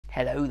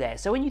Hello there.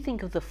 So when you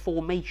think of the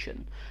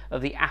formation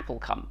of the Apple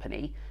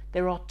company,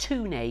 there are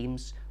two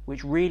names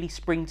which really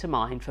spring to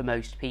mind for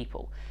most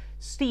people: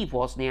 Steve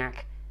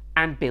Wozniak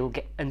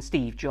and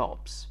Steve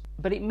Jobs.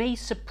 But it may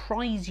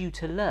surprise you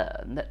to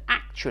learn that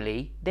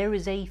actually there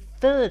is a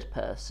third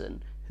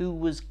person who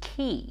was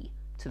key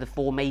to the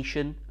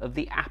formation of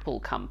the Apple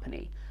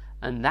company,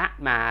 and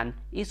that man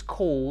is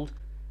called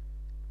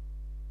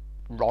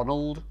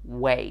Ronald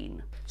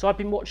Wayne. So I've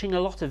been watching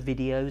a lot of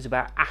videos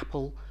about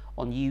Apple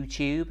on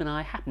YouTube, and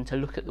I happened to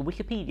look at the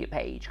Wikipedia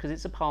page because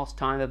it's a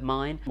pastime of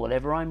mine.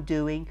 Whatever I'm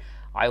doing,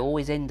 I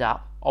always end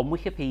up on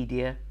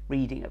Wikipedia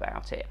reading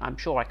about it. I'm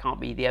sure I can't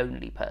be the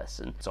only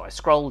person. So I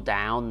scrolled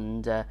down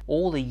and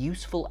all the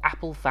useful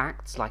Apple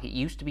facts, like it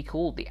used to be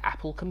called the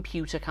Apple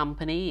Computer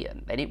Company,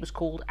 and then it was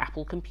called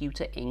Apple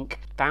Computer Inc.,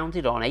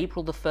 founded on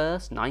April the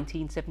 1st,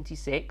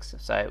 1976,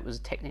 so it was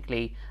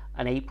technically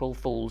an April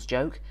Fool's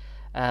joke.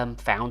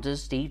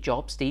 Founders Steve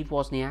Jobs, Steve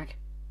Wozniak,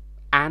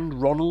 and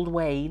Ronald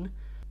Wayne.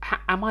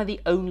 Am I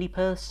the only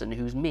person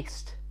who's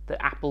missed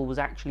that Apple was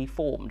actually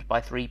formed by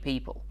three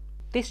people?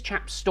 This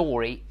chap's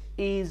story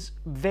is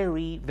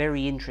very,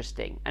 very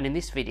interesting, and in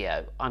this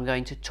video I'm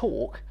going to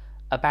talk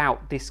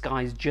about this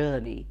guy's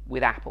journey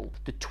with Apple,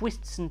 the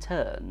twists and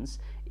turns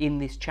in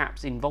this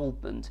chap's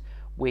involvement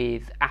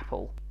with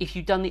Apple. If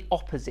you'd done the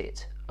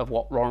opposite of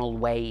what Ronald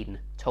Wayne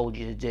told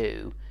you to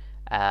do,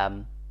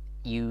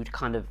 you'd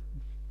kind of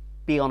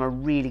be on a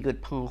really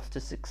good path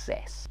to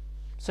success.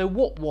 So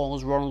what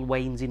was Ronald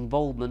Wayne's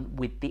involvement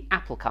with the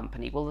Apple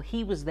company? Well,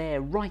 he was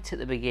there right at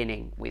the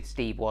beginning with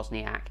Steve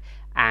Wozniak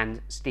and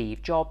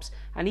Steve Jobs,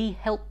 and he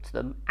helped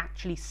them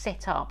actually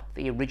set up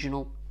the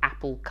original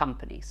Apple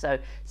company. So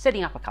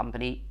setting up a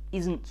company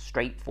isn't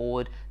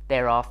straightforward.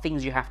 There are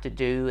things you have to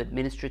do,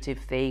 administrative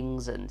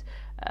things and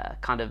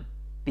kind of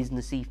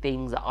businessy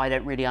things that I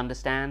don't really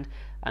understand,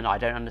 and I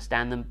don't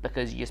understand them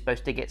because you're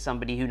supposed to get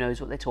somebody who knows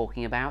what they're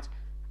talking about.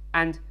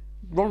 And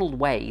Ronald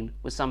Wayne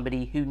was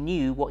somebody who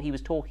knew what he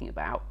was talking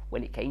about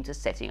when it came to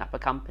setting up a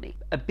company.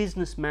 A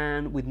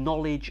businessman with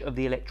knowledge of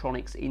the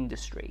electronics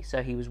industry,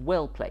 so he was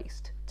well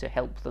placed to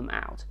help them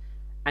out.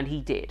 And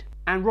he did.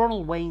 And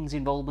Ronald Wayne's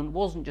involvement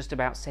wasn't just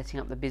about setting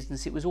up the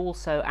business, it was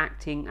also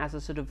acting as a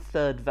sort of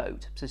third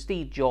vote. So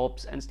Steve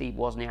Jobs and Steve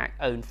Wozniak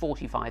owned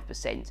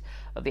 45%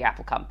 of the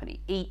Apple company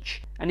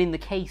each, and in the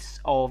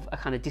case of a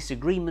kind of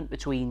disagreement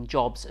between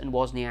Jobs and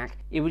Wozniak,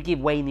 it would give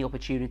Wayne the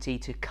opportunity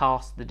to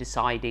cast the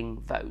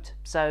deciding vote.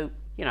 So,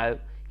 you know,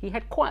 he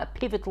had quite a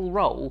pivotal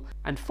role,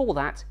 and for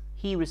that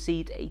he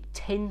received a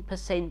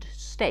 10%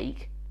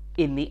 stake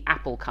in the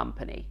Apple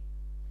company.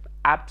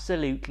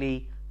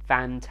 Absolutely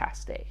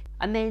fantastic.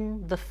 And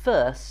then the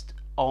first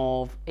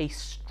of a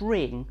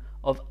string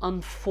of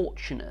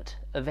unfortunate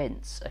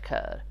events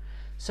occurred.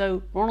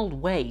 So Ronald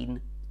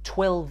Wayne,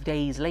 12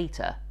 days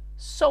later,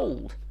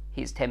 sold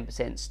his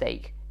 10%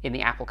 stake in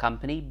the Apple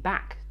company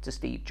back to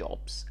Steve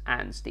Jobs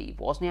and Steve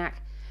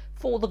Wozniak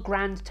for the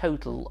grand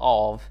total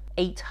of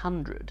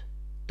 $800.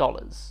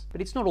 But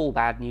it's not all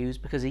bad news,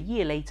 because a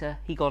year later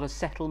he got a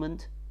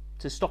settlement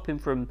to stop him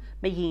from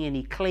making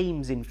any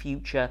claims in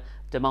future,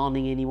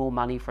 demanding any more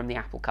money from the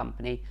Apple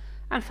company,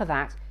 and for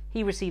that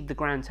he received the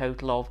grand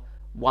total of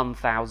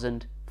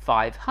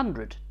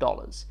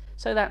 $1,500.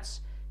 So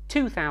that's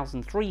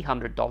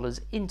 $2,300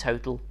 in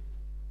total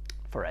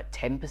for a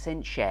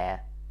 10%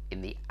 share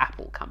in the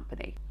Apple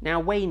company. Now,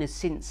 Wayne has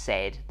since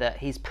said that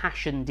his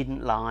passion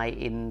didn't lie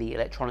in the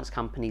electronics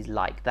companies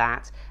like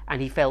that,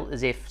 and he felt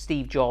as if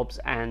Steve Jobs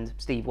and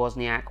Steve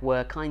Wozniak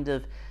were kind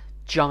of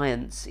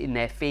giants in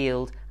their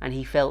field, and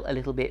he felt a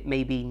little bit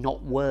maybe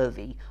not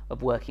worthy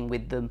of working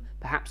with them,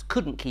 perhaps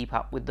couldn't keep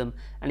up with them,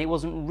 and it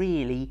wasn't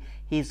really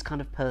his kind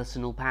of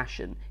personal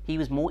passion. He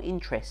was more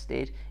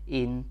interested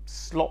in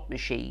slot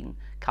machine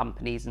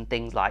companies and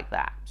things like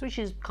that, which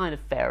is kind of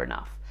fair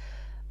enough.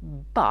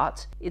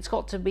 But it's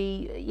got to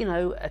be, you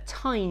know, a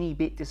tiny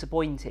bit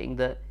disappointing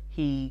that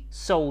he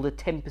sold a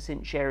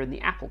 10% share in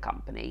the Apple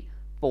company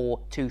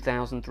for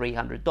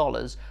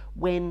 $2,300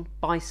 when,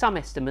 by some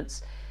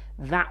estimates,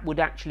 that would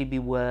actually be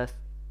worth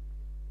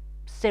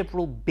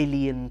several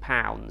billion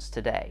pounds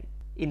today.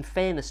 In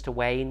fairness to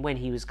Wayne, when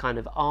he was kind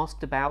of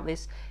asked about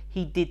this,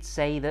 he did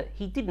say that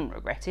he didn't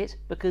regret it,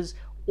 because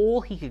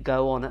all he could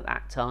go on at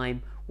that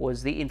time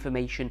was the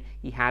information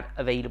he had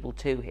available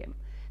to him.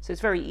 So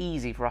it's very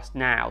easy for us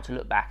now to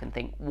look back and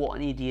think, what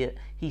an idiot,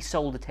 he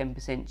sold a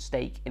 10%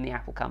 stake in the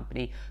Apple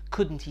company.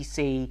 Couldn't he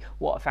see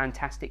what a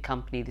fantastic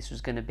company this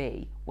was going to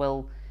be?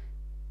 Well,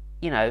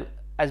 you know,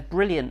 as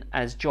brilliant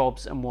as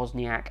Jobs and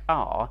Wozniak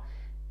are,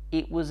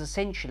 it was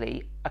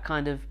essentially a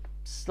kind of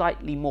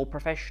slightly more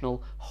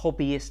professional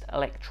hobbyist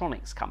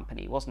electronics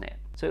company, wasn't it?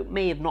 So it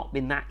may have not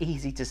been that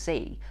easy to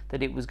see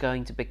that it was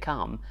going to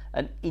become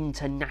an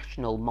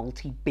international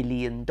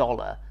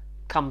multi-billion-dollar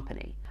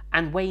company.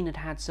 And Wayne had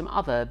had some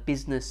other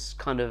business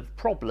kind of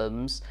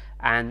problems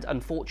and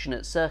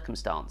unfortunate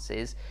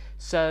circumstances,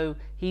 so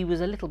he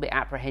was a little bit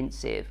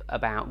apprehensive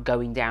about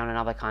going down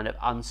another kind of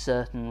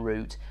uncertain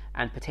route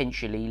and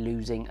potentially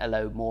losing a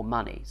load more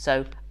money.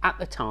 So at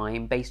the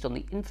time, based on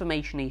the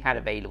information he had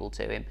available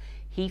to him,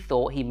 he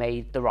thought he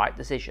made the right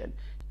decision.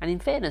 And in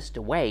fairness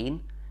to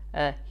Wayne,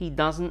 he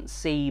doesn't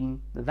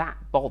seem that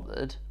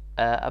bothered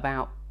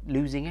about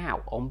losing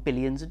out on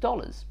billions of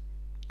dollars.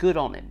 Good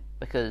on him,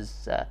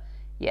 because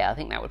yeah, I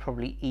think that would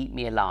probably eat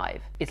me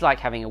alive. It's like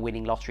having a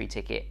winning lottery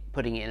ticket,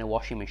 putting it in a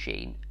washing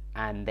machine,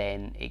 and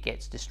then it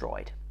gets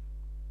destroyed.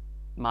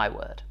 My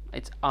word,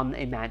 it's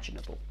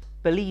unimaginable.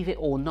 Believe it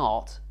or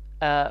not,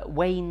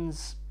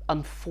 Wayne's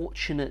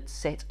unfortunate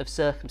set of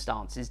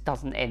circumstances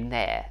doesn't end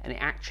there, and it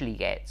actually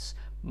gets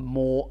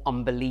more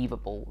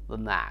unbelievable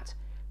than that.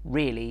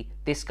 Really,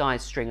 this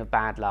guy's string of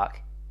bad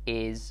luck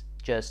is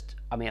just,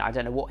 I mean, I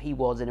don't know what he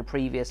was in a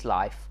previous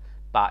life,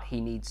 but he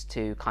needs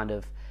to kind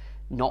of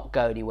not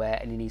go anywhere,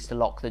 and he needs to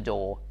lock the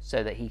door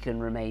so that he can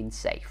remain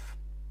safe.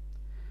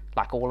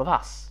 Like all of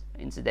us,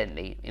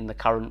 incidentally, in the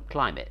current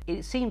climate.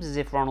 It seems as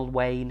if Ronald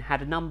Wayne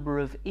had a number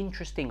of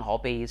interesting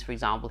hobbies. For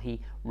example,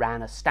 he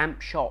ran a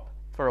stamp shop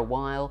for a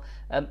while,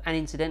 and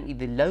incidentally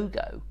the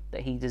logo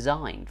that he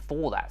designed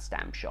for that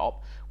stamp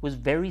shop was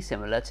very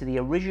similar to the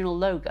original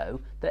logo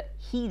that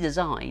he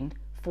designed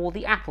for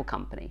the Apple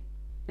company.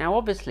 Now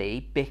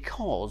obviously,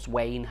 because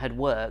Wayne had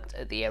worked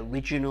at the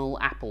original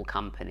Apple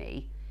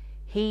company,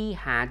 he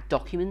had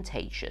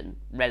documentation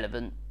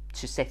relevant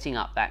to setting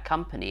up that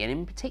company, and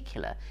in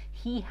particular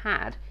he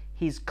had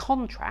his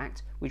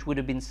contract, which would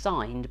have been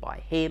signed by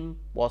him,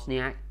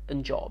 Wozniak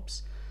and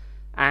Jobs.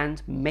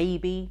 And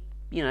maybe,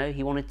 you know,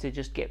 he wanted to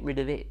just get rid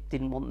of it,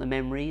 didn't want the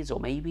memories,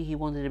 or maybe he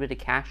wanted a bit of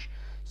cash,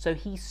 so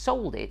he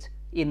sold it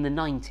in the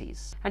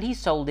 90s. And he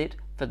sold it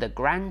for the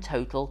grand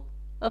total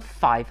of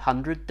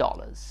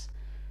 $500,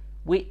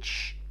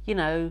 which, you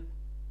know,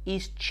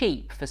 is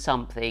cheap for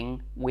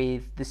something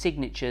with the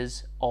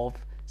signatures of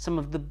some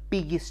of the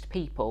biggest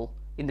people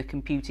in the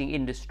computing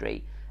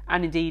industry,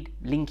 and indeed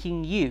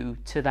linking you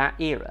to that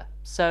era.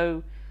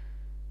 So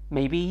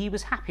maybe he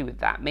was happy with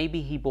that.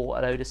 Maybe he bought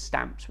a load of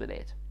stamps with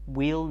it.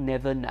 We'll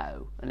never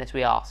know unless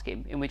we ask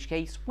him, in which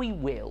case we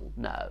will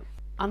know.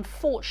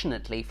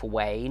 Unfortunately for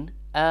Wayne,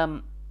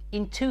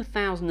 in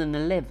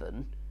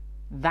 2011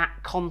 that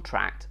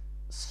contract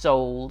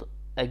sold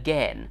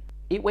again.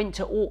 It went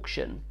to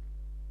auction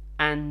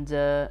and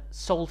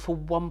sold for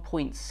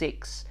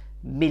 $1.6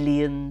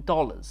 million.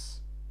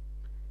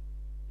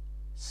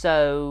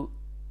 So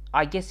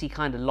I guess he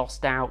kind of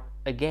lost out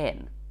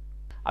again.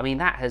 I mean,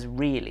 that has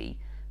really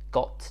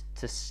got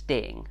to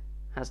sting,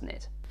 hasn't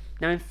it?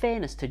 Now, in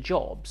fairness to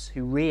Jobs,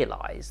 who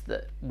realised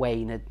that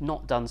Wayne had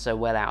not done so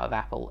well out of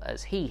Apple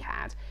as he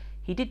had,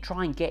 he did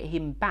try and get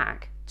him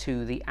back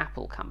to the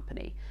Apple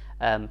company,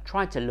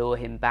 tried to lure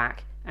him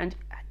back, and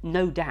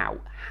no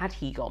doubt, had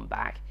he gone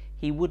back,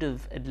 he would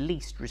have at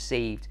least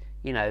received,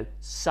 you know,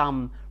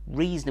 some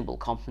reasonable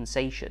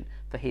compensation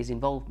for his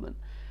involvement.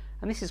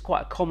 And this is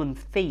quite a common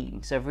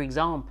theme. So, for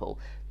example,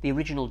 the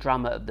original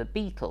drummer of the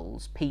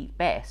Beatles, Pete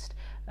Best,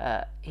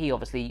 he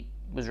obviously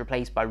was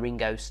replaced by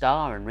Ringo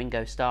Starr, and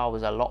Ringo Starr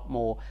was a lot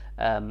more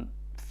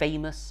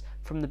famous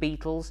from the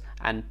Beatles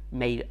and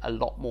made a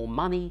lot more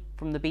money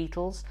from the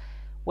Beatles.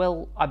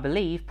 Well, I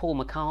believe Paul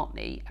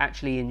McCartney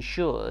actually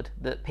ensured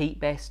that Pete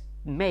Best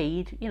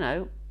made, you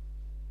know,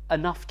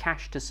 enough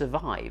cash to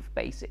survive,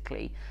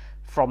 basically,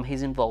 from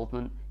his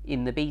involvement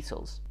in the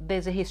Beatles.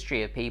 There's a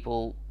history of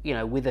people, you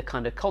know, with a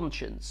kind of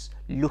conscience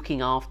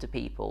looking after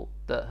people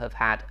that have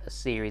had a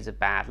series of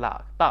bad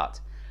luck. But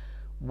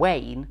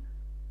Wayne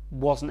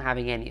wasn't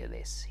having any of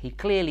this. He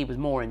clearly was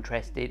more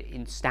interested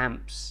in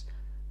stamps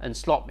and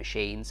slot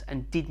machines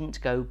and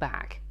didn't go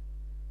back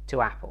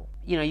to Apple.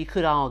 You know, you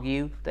could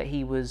argue that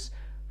he was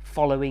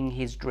following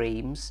his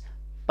dreams,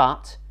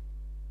 but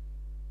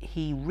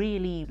he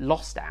really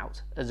lost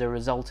out as a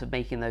result of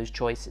making those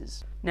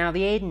choices. Now,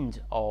 the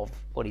end of,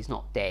 well, he's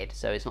not dead,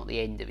 so it's not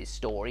the end of his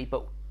story,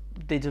 but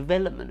the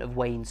development of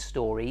Wayne's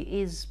story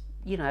is,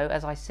 you know,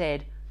 as I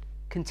said,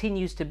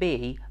 continues to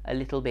be a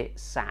little bit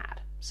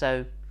sad.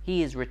 So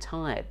he is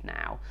retired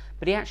now,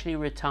 but he actually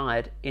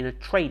retired in a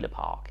trailer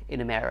park in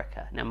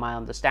America. Now, my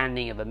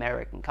understanding of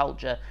American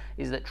culture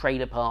is that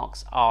trailer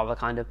parks are the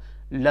kind of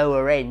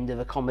lower end of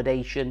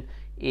accommodation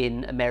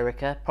in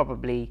America,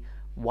 probably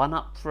one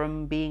up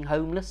from being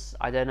homeless.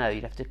 I don't know,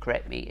 you'd have to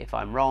correct me if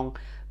I'm wrong,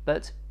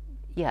 but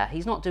yeah,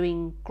 he's not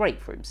doing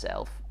great for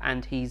himself,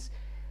 and he's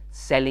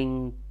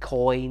selling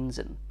coins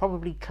and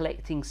probably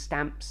collecting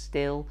stamps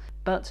still.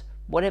 But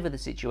whatever the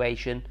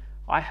situation,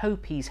 I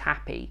hope he's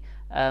happy,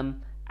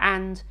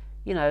 and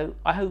you know,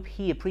 I hope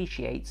he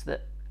appreciates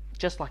that,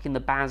 just like in the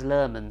Baz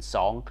Luhrmann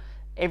song,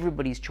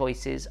 everybody's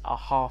choices are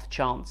half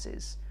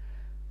chances.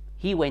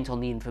 He went on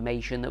the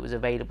information that was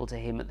available to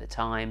him at the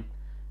time,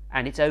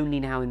 and it's only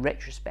now in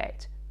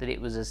retrospect that it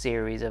was a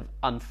series of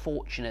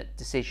unfortunate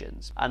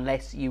decisions,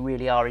 unless you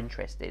really are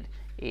interested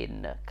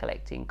in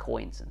collecting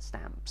coins and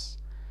stamps.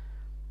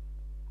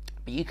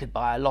 But you could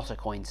buy a lot of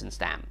coins and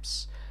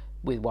stamps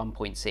with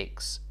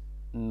 $1.6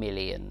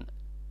 million.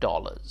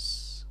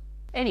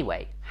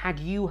 Anyway, had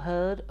you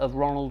heard of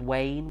Ronald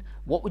Wayne?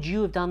 What would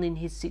you have done in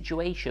his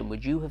situation?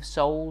 Would you have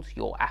sold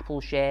your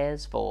Apple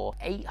shares for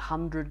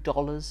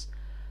 $800?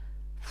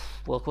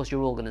 Well, of course,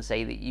 you're all going to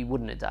say that you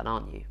wouldn't have done,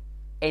 aren't you?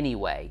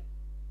 Anyway,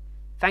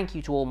 thank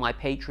you to all my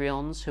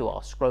Patreons who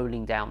are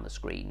scrolling down the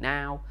screen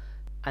now,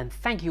 and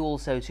thank you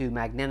also to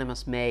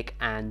Magnanimous Meg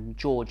and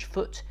George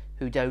Foot,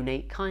 who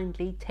donate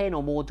kindly $10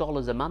 or more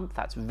a month.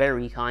 That's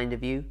very kind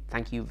of you.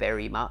 Thank you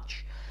very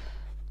much.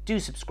 Do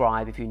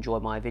subscribe if you enjoy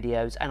my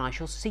videos, and I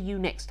shall see you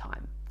next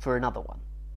time for another one.